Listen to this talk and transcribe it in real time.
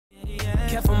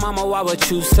mama, why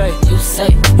what you say?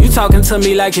 You talking to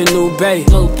me like your new babe.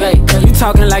 You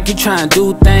talking like you trying to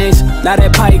do things. Now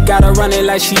that pipe gotta run it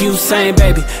like she Usain,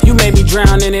 baby. You made me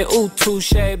drown in it, ooh,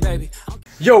 touche, baby.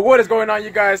 Yo, what is going on,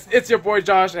 you guys? It's your boy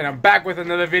Josh, and I'm back with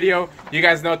another video. You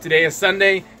guys know today is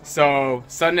Sunday, so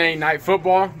Sunday night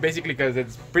football, basically because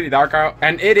it's pretty dark out.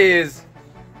 And it is...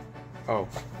 oh,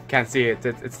 can't see it.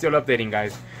 It's still updating,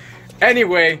 guys.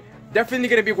 Anyway, definitely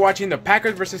going to be watching the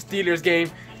Packers versus Steelers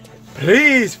game.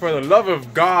 Please, for the love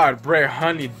of God, Brett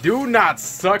Hundley, do not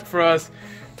suck for us.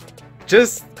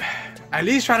 Just at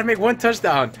least try to make one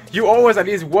touchdown. You owe us at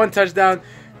least one touchdown.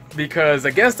 Because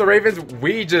against the Ravens,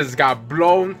 we just got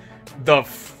blown the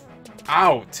f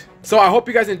out. So I hope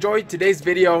you guys enjoyed today's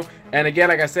video. And again,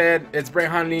 like I said, it's Brett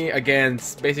Hundley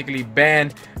against basically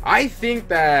Ben. I think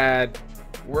that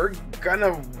we're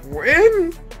gonna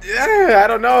win. Yeah, I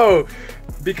don't know.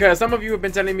 Because some of you have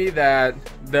been telling me that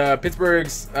the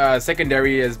Pittsburgh's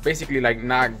secondary is basically like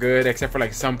not good except for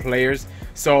like some players.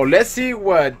 So let's see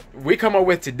what we come up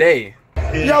with today.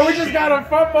 Yo, we just got a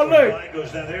fumble, look. The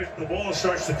goes down there. The ball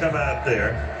starts to come out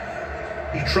there.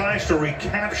 He tries to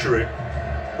recapture it,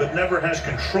 but never has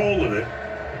control of it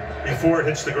before it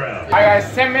hits the ground. All right,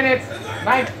 guys, 10 minutes,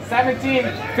 9, 17,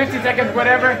 50 seconds,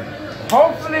 whatever.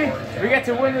 Hopefully, we get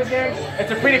to win this game.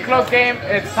 It's a pretty close game.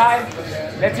 It's tied.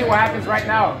 Let's see what happens right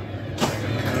now.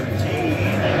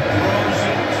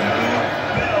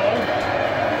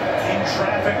 In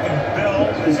traffic, and Bell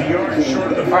is a yard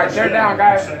short of the first. All right, third down,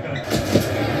 guys.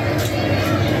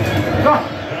 Go!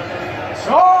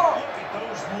 Go!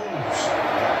 Those moves.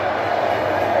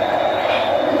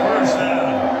 First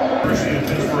down. Mercy of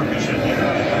Pittsburgh is in here.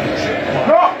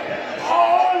 Go!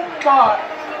 Oh my!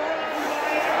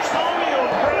 Antonio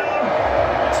Brown,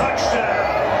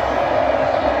 touchdown.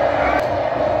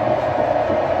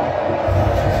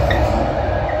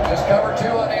 Just cover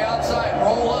two on the outside,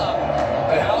 roll up.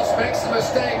 But House makes the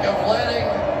mistake of letting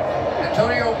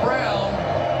Antonio Brown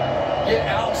get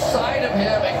outside of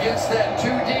him against that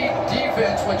too deep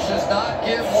defense, which does not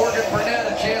give Morgan Burnett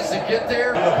a chance to get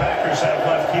there. The Packers have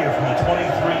left here from the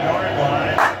 23-yard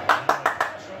line.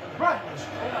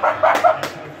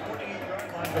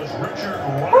 Goes Richard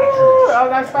Rodgers. That was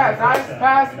nice pass, nice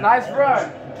pass, nice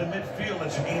run. To midfield,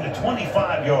 it's a gain of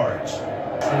 25 yards.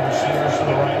 The receivers to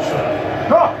the right side.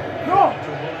 Go! Go! To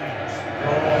Williams.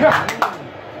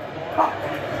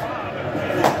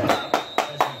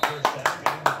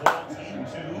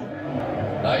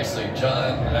 Nicely,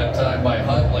 John, that time by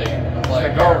Huntley.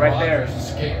 Like go right there.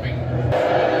 Escaping.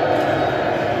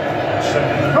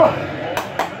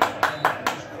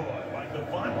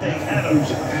 Devontae Adams,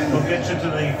 who gets into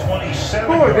the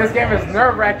 27. Ooh, this game is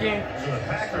nerve-wracking.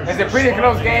 It's a pretty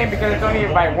close game because it's only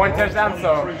by one touchdown,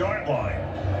 so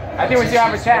I think we still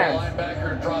have a chance.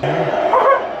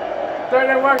 Third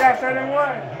and one, guys, third and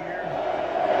one.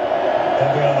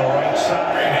 They'll be on the right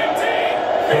side.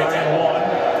 Third and one.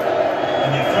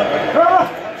 And they flip it. Go!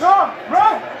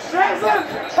 Run! Jackson!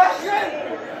 Jackson!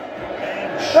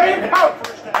 There you go!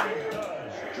 First down he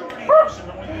does. Jordy Nelson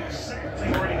knowing exactly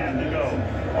where he had to go.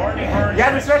 Arnie Hearns. You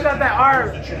have to stretch out that arm.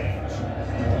 The chains.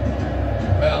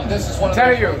 Well, this is one of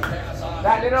Tell you,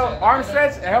 that little arm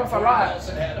stretch, it helps a lot.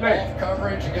 Look,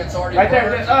 coverage against Artie right there,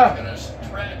 Burns.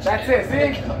 that's it,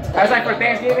 see? That's like for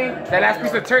Thanksgiving, that last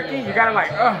piece of turkey, you gotta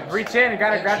like, reach in, you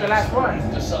gotta grab the last one.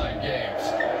 Decide games.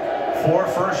 4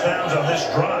 first downs on this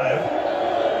drive.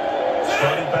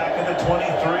 Starting back at the 23.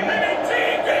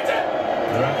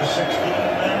 They're at the 16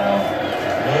 now.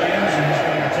 Williams, and he's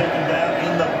going to be taken down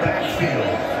in the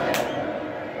backfield.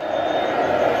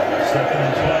 Second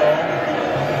and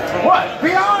 12. What?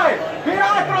 Behind!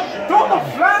 Behind! Throw the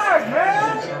flag,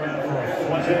 man!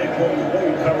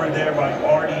 Covered there by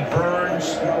Artie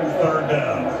Burns. Third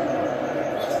down.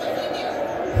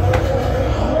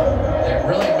 They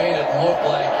really made it look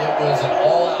like it was an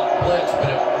all-out blitz, but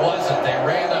it wasn't. They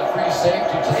ran that free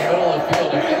safety to the middle of the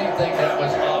field. If anything, that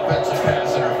was offensive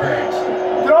pass interference.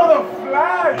 Throw the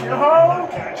flag, yo!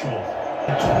 Catchable.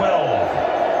 12.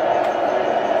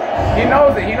 He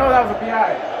knows it. He knows that was a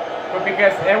PI. But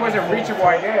because it wasn't reachable,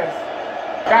 I guess.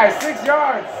 Guys, 6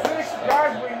 yards. 6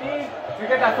 yards we need to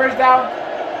get that first down.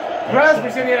 Plus, we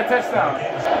still need a touchdown.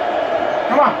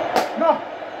 Come on. No.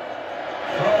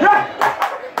 Yeah.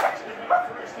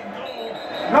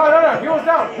 No. He was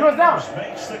down. He was down.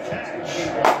 Makes the catch.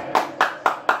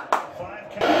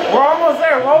 We're almost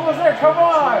there. We're almost there. Come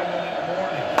on.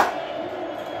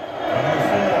 Number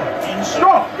 4.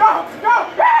 Inside. Go.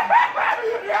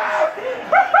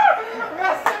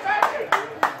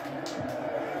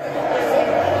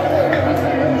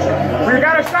 We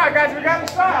got a shot, guys. We got a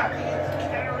shot.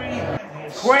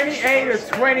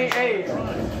 28-20. 28. 4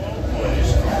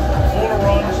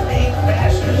 runs, 8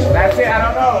 passes. That's it. I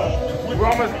don't know. We're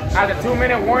almost at the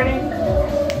 2-minute warning,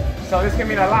 so this can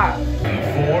mean a lot. 4.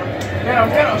 Get him,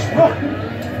 get him.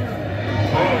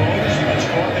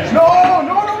 No, no,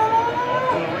 no, no, no,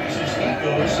 To the races he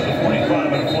goes to the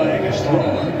 45 and a flag is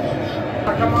thrown.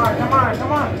 Come on, come on,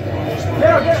 come on. Get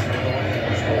him, get him.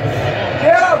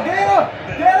 Get him, get him,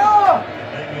 get him.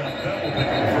 Le'Veon Bell will pick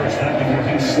up the first down before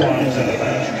he slides out of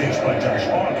bounds, chased by Josh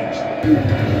Hawkins.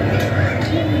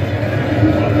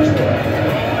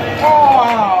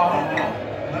 Oh.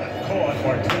 Not caught,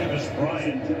 Martavis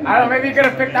Bryant. I don't know, maybe you could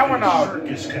have picked that one off.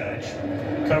 Circus catch.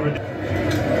 Covered.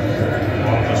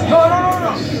 No, no, no,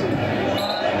 no.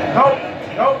 Nope,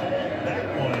 nope. That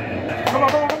one. Come on,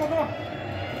 come on, come on, come on.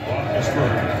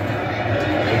 Roethlisberger.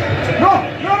 No,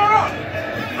 no, no, no.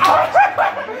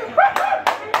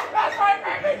 That's right,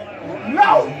 baby.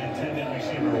 No. The intended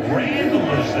receiver Randall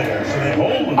is there, so they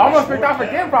hold him. Almost picked off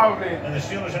again, probably. And the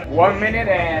Steelers have 1 minute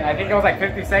and I think it was like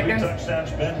 50 3 seconds.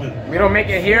 touchdowns, Ben, with We don't make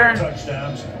it here.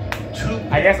 touchdowns. 2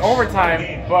 I guess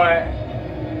overtime, but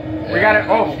we gotta,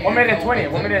 1 minute and 20,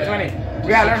 1 minute and 20. We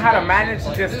gotta learn how to manage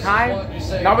this time.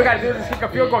 Now we gotta do is kick a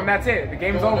field goal and that's it. The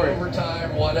game's over.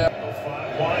 Overtime, whatever.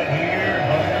 5 wide here.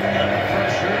 Under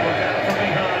pressure. Look out from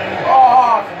behind.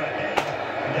 Oh, From ahead.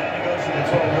 Down he goes to the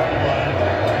 12-yard line.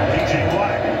 DJ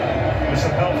Black with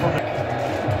some help from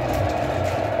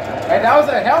hey, that was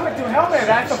a helmet to helmet.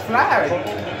 That's a flag.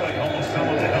 trouble. Looked like almost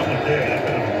helmet to helmet there. That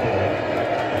could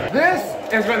have been This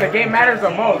is when the game matters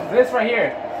the most. This right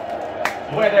here.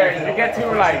 Whether you get to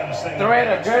like throw it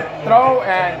a good throw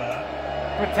and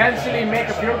potentially make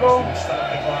a field goal,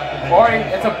 or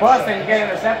it's a bust and you get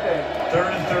intercepted.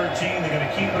 3rd and 13. They're going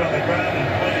to keep it on the ground and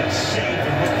play it safe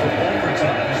and look for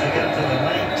overtime as they get to the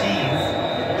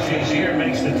 19. Shazier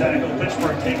makes the tackle.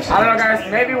 Pittsburgh takes it. I don't know, guys.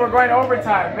 Maybe we're going to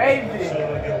overtime. Maybe. So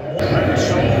they'll get one. Travis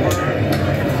over.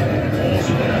 Pulls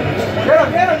it in. Get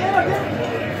him, get him, get him, get him.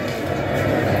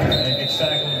 And gets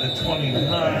tackled at the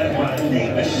 29 by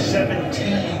Davis.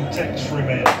 17 ticks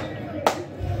remaining.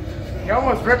 He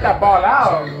almost ripped that ball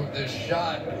out. To the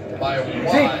shot by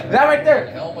Watt. See, that right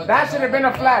there. That should have been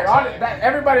a flag.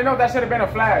 Everybody knows that should have been a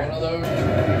One flag. of those.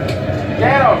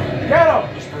 Get him, get him.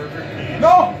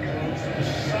 No.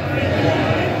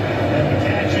 And the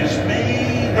catch is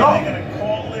made. No. And they're going to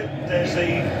call it as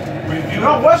they review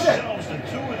No, was it? themselves, the 2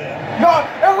 of them. No,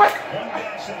 it was. One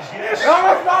guy says yes. That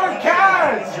was not a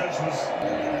catch. The judge was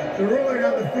The ruling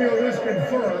on the field is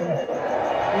confirmed. It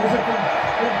was a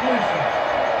completion.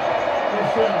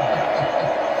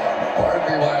 Pardon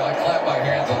me while I clap my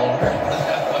hands a little bit.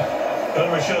 Go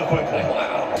to Michelle quickly.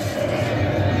 Wow.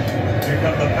 Here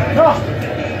come the Packers. No.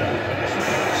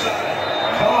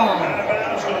 Out of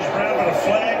bounds goes Brown, but a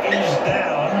flag is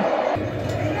down.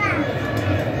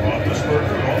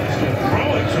 Roethlisberger is going to throw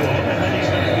it to him, and then he's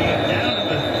going to be down at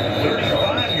the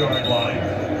 35-yard line.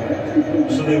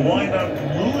 So they wind up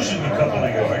losing a couple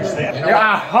of yards. They have Yeah,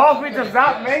 I hope he does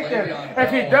not make it. If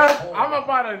he does, I'm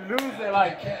about to lose it.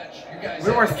 Like,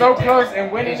 we were so close in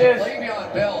winning this.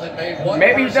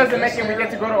 Maybe he doesn't make it, we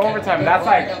get to go to overtime. That's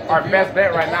like our best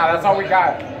bet right now. That's all we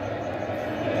got.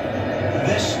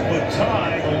 This would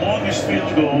tie the longest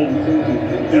field goal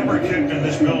ever kicked in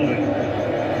this building,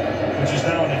 which is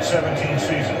now in its 17th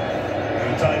season. It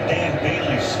would tie Dan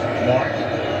Bailey's mark.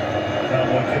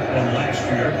 Cowboy kicked one last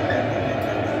year.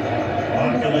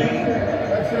 Luckily,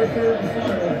 That's their third and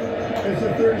final. It's the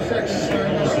 32nd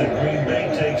signals that timeout. Green Bay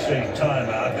takes a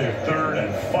timeout, their 3rd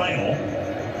and final.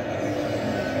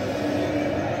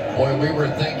 Boy, we were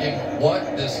thinking what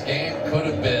this game could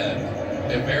have been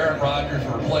if Aaron Rodgers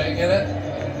were playing in it.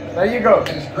 There you go.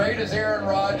 As great as Aaron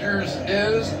Rodgers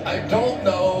is, I don't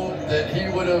know that he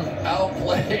would have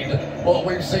outplayed what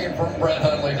we've seen from Brett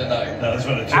Hundley tonight. No, this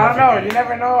was a I don't know. You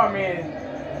never know. I mean,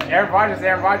 Aaron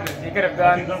Rodgers. He could have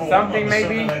done something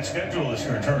maybe schedule this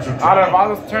year in terms of out of all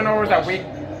those turnovers that we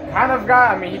kind of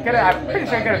got. I mean, he could have. I'm pretty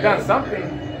sure he could have done something.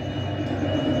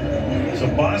 So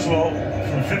Boswell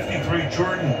from 53,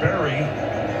 Jordan Berry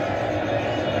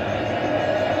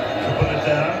to put it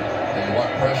down. You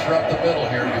want pressure up the middle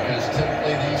here because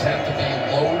typically these have to be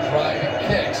low driving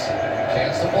kicks.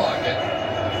 Chance to block it.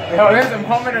 Yo, this is a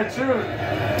moment of truth.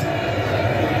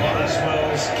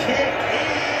 Boswell's kick.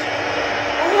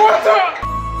 What the?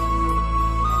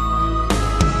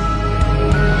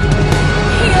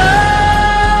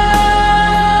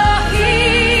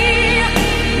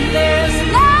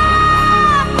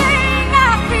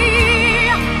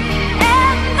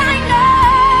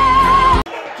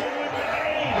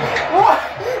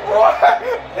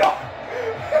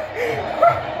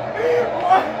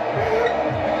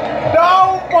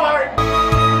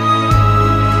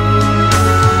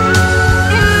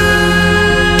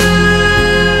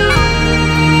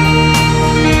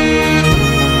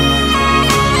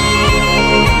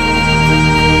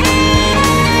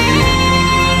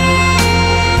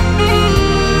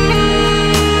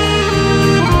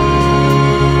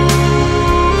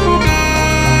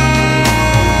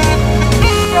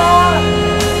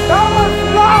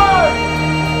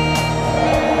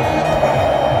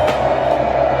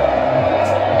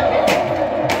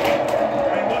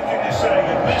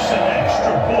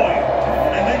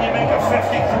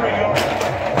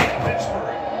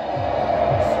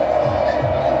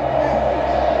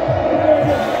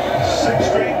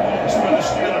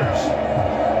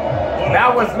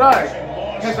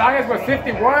 his longest was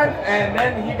 51, and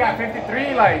then he got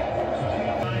 53. Like,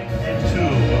 And 2.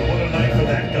 But what a night for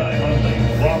that guy, Huntley.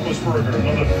 Roethlisberger,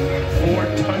 another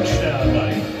 4-touchdown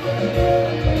night.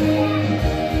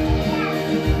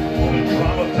 What a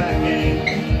drama-packed game.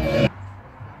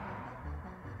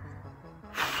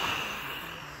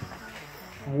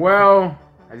 well,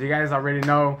 as you guys already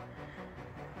know,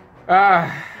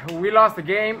 we lost the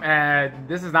game, and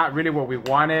this is not really what we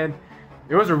wanted.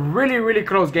 It was a really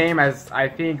close game, as I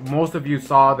think most of you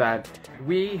saw that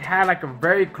we had like a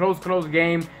very close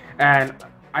game, and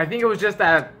I think it was just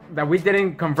that we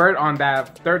didn't convert on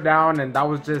that third down, and that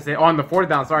was just it. On the fourth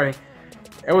down, sorry.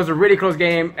 It was a really close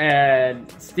game, and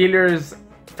Steelers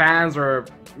fans or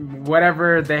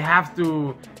whatever, they have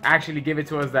to actually give it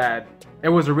to us that it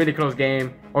was a really close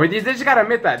game, or they just gotta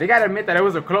admit that. They gotta admit that it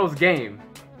was a close game.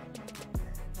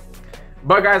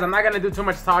 But guys, I'm not gonna do too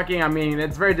much talking. I mean,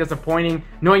 it's very disappointing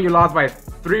knowing you lost by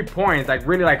 3 points, like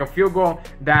really like a field goal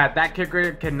that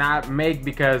kicker cannot make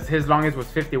because his longest was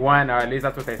 51, or at least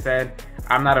that's what they said.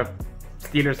 I'm not a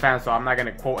Steelers fan, so I'm not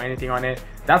gonna quote anything on it.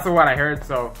 That's what I heard,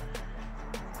 so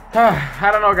I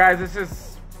don't know, guys. It's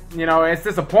just, you know, it's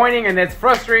disappointing and it's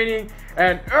frustrating,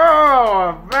 and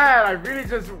oh man,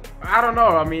 I don't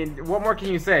know. I mean, what more can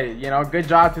you say? You know, good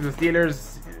job to the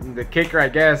Steelers. The kicker, I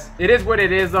guess. It is what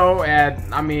it is though,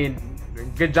 and I mean,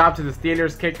 good job to the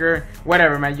Steelers kicker.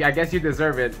 Whatever, man, I guess you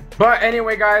deserve it. But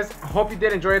anyway, guys, hope you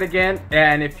did enjoy it again,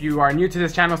 and if you are new to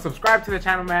this channel, subscribe to the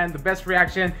channel, man. The best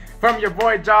reaction from your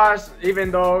boy Josh,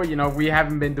 even though, you know, we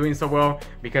haven't been doing so well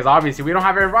because obviously we don't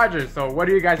have Aaron Rodgers. So what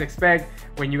do you guys expect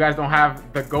when you guys don't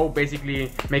have the GOAT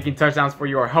basically making touchdowns for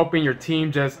you or helping your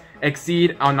team just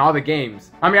exceed on all the games?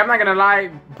 I mean, I'm not gonna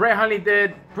lie, Brett Hundley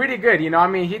did pretty good, you know. I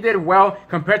mean, he did well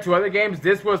compared to other games.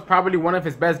 This was probably one of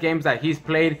his best games that he's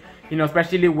played, you know,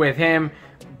 especially with him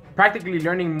practically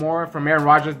learning more from Aaron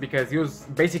Rodgers because he was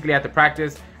basically at the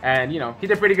practice, and you know, he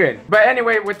did pretty good. But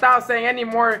anyway, without saying any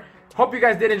more, hope you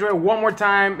guys did enjoy it one more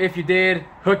time. If you did,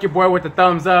 hook your boy with the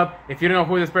thumbs up. If you don't know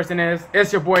who this person is,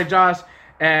 it's your boy Josh,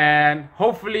 and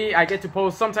hopefully I get to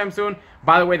post sometime soon.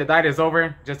 By the way, the diet is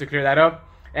over, just to clear that up.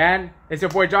 And it's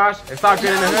your boy Josh. It's all good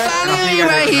in the hood, and I'll see you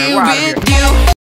guys next time. We're out of here.